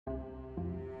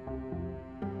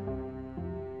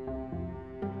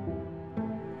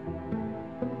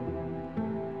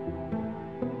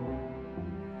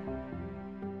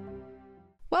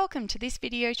Welcome to this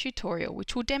video tutorial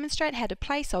which will demonstrate how to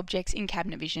place objects in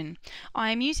CabinetVision.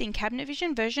 I am using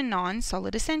CabinetVision version 9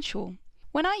 Solid Essential.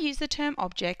 When I use the term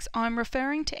objects, I am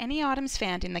referring to any items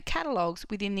found in the catalogues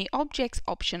within the Objects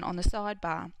option on the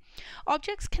sidebar.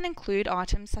 Objects can include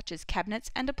items such as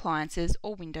cabinets and appliances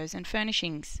or windows and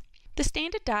furnishings. The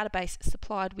standard database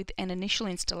supplied with an initial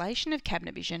installation of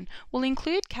CabinetVision will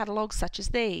include catalogues such as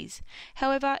these.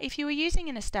 However, if you are using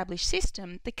an established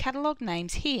system, the catalogue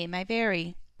names here may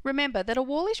vary. Remember that a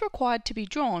wall is required to be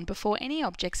drawn before any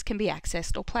objects can be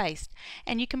accessed or placed,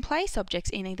 and you can place objects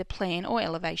in either plan or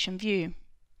elevation view.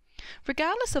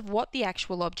 Regardless of what the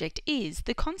actual object is,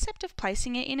 the concept of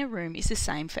placing it in a room is the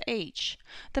same for each.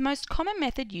 The most common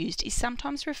method used is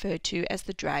sometimes referred to as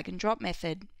the drag and drop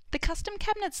method. The Custom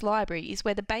Cabinets library is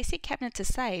where the basic cabinets are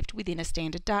saved within a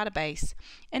standard database.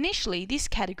 Initially, this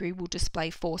category will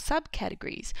display 4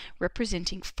 subcategories,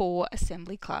 representing 4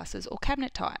 assembly classes or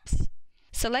cabinet types.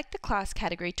 Select the class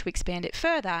category to expand it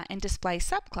further and display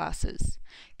subclasses.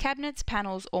 Cabinets,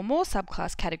 panels, or more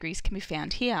subclass categories can be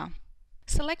found here.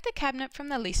 Select the cabinet from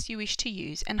the list you wish to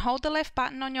use and hold the left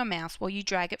button on your mouse while you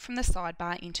drag it from the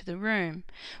sidebar into the room.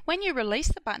 When you release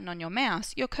the button on your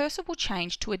mouse, your cursor will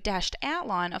change to a dashed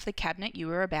outline of the cabinet you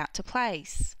are about to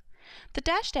place. The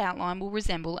dashed outline will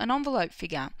resemble an envelope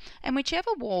figure, and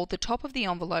whichever wall the top of the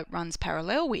envelope runs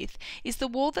parallel with is the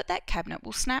wall that cabinet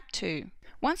will snap to.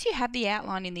 Once you have the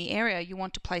outline in the area you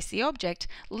want to place the object,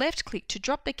 left-click to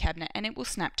drop the cabinet and it will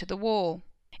snap to the wall.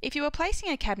 If you are placing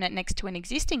a cabinet next to an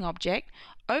existing object,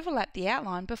 overlap the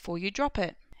outline before you drop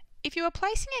it. If you are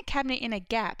placing a cabinet in a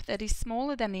gap that is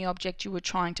smaller than the object you were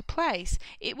trying to place,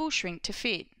 it will shrink to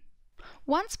fit.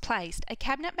 Once placed, a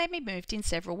cabinet may be moved in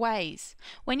several ways.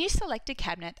 When you select a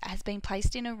cabinet that has been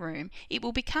placed in a room, it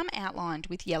will become outlined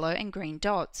with yellow and green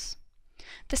dots.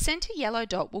 The center yellow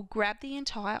dot will grab the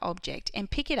entire object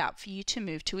and pick it up for you to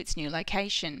move to its new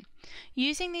location.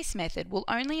 Using this method will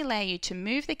only allow you to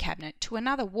move the cabinet to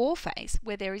another wall face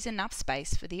where there is enough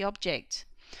space for the object.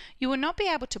 You will not be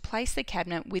able to place the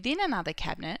cabinet within another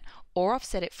cabinet or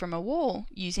offset it from a wall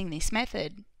using this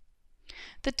method.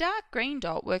 The dark green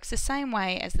dot works the same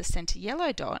way as the center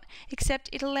yellow dot, except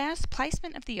it allows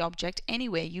placement of the object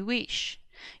anywhere you wish.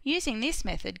 Using this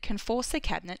method can force the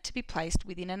cabinet to be placed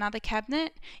within another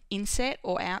cabinet, inset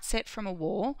or outset from a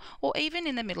wall, or even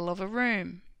in the middle of a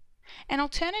room. An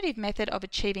alternative method of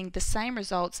achieving the same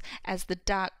results as the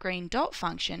dark green dot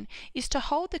function is to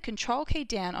hold the Control key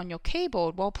down on your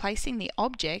keyboard while placing the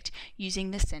object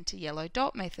using the center yellow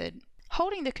dot method.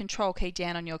 Holding the Control key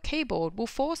down on your keyboard will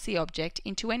force the object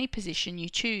into any position you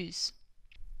choose.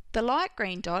 The light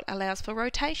green dot allows for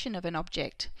rotation of an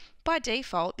object. By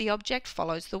default, the object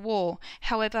follows the wall.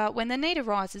 However, when the need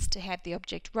arises to have the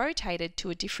object rotated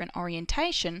to a different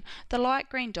orientation, the light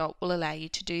green dot will allow you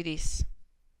to do this.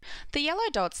 The yellow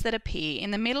dots that appear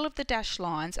in the middle of the dashed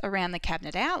lines around the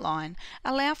cabinet outline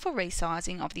allow for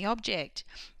resizing of the object.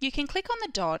 You can click on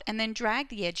the dot and then drag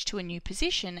the edge to a new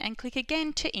position and click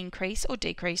again to increase or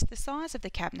decrease the size of the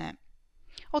cabinet.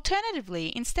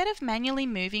 Alternatively, instead of manually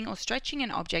moving or stretching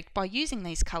an object by using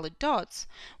these coloured dots,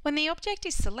 when the object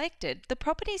is selected, the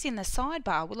properties in the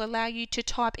sidebar will allow you to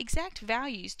type exact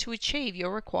values to achieve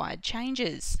your required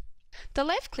changes. The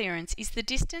left clearance is the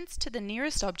distance to the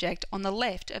nearest object on the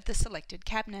left of the selected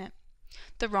cabinet.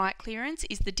 The right clearance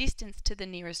is the distance to the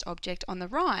nearest object on the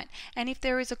right, and if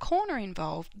there is a corner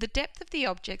involved, the depth of the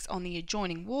objects on the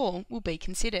adjoining wall will be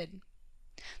considered.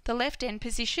 The left end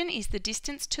position is the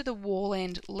distance to the wall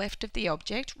end left of the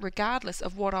object, regardless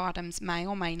of what items may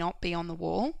or may not be on the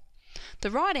wall.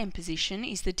 The right end position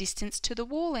is the distance to the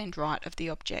wall end right of the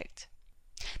object.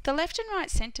 The left and right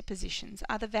center positions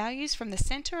are the values from the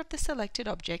center of the selected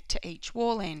object to each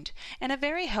wall end, and are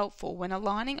very helpful when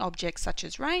aligning objects such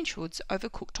as range hoods over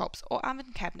cooktops or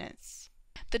oven cabinets.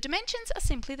 The dimensions are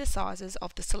simply the sizes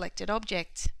of the selected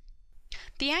object.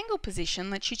 The angle position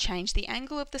lets you change the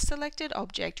angle of the selected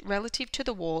object relative to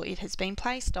the wall it has been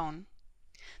placed on.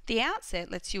 The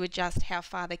outset lets you adjust how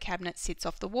far the cabinet sits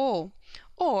off the wall,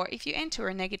 or if you enter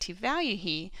a negative value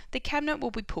here, the cabinet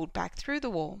will be pulled back through the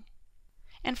wall.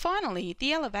 And finally,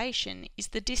 the elevation is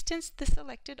the distance the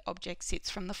selected object sits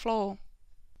from the floor.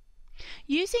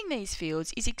 Using these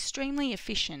fields is extremely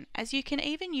efficient, as you can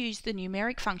even use the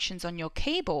numeric functions on your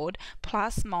keyboard,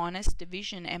 plus, minus,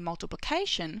 division and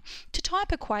multiplication, to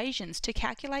type equations to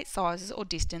calculate sizes or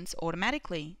distance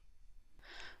automatically.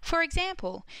 For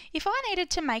example, if I needed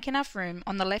to make enough room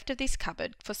on the left of this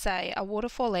cupboard for, say, a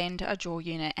waterfall end, a drawer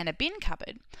unit and a bin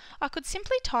cupboard, I could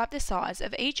simply type the size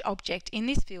of each object in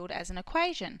this field as an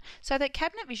equation, so that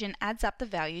CabinetVision adds up the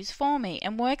values for me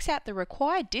and works out the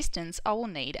required distance I will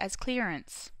need as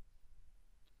clearance.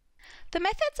 The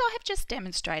methods I have just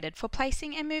demonstrated for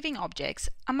placing and moving objects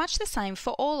are much the same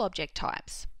for all object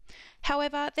types.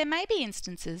 However, there may be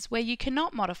instances where you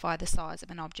cannot modify the size of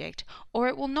an object, or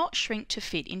it will not shrink to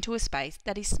fit into a space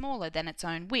that is smaller than its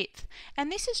own width,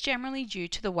 and this is generally due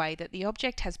to the way that the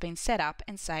object has been set up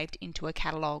and saved into a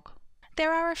catalogue.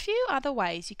 There are a few other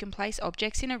ways you can place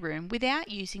objects in a room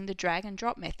without using the drag and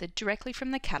drop method directly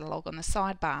from the catalogue on the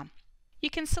sidebar. You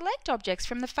can select objects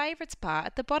from the Favourites bar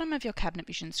at the bottom of your Cabinet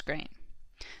Vision screen.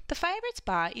 The Favourites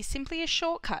bar is simply a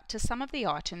shortcut to some of the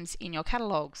items in your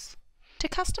catalogues. To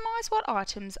customise what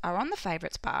items are on the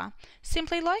Favourites bar,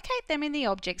 simply locate them in the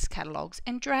Objects catalogues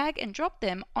and drag and drop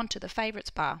them onto the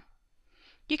Favourites bar.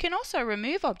 You can also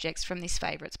remove objects from this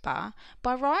Favourites bar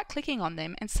by right-clicking on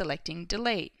them and selecting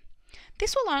Delete.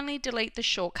 This will only delete the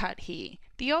shortcut here.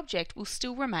 The object will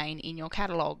still remain in your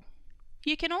catalogue.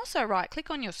 You can also right-click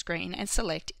on your screen and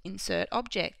select Insert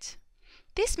Object.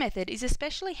 This method is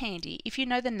especially handy if you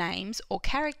know the names or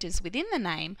characters within the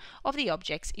name of the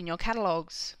objects in your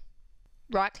catalogues.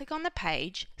 Right-click on the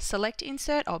page, select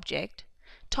Insert Object,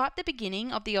 type the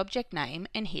beginning of the object name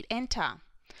and hit Enter.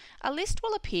 A list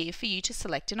will appear for you to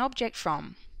select an object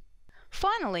from.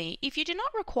 Finally, if you do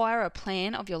not require a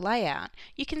plan of your layout,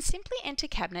 you can simply enter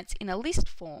cabinets in a list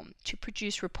form to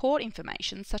produce report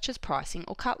information such as pricing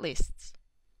or cut lists.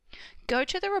 Go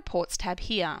to the Reports tab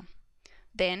here.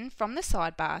 Then, from the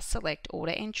sidebar, select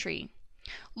Order Entry.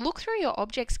 Look through your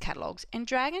objects catalogues and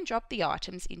drag and drop the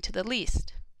items into the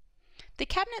list. The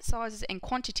cabinet sizes and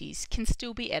quantities can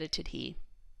still be edited here.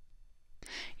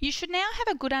 You should now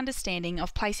have a good understanding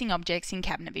of placing objects in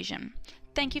Cabinet Vision.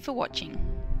 Thank you for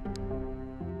watching.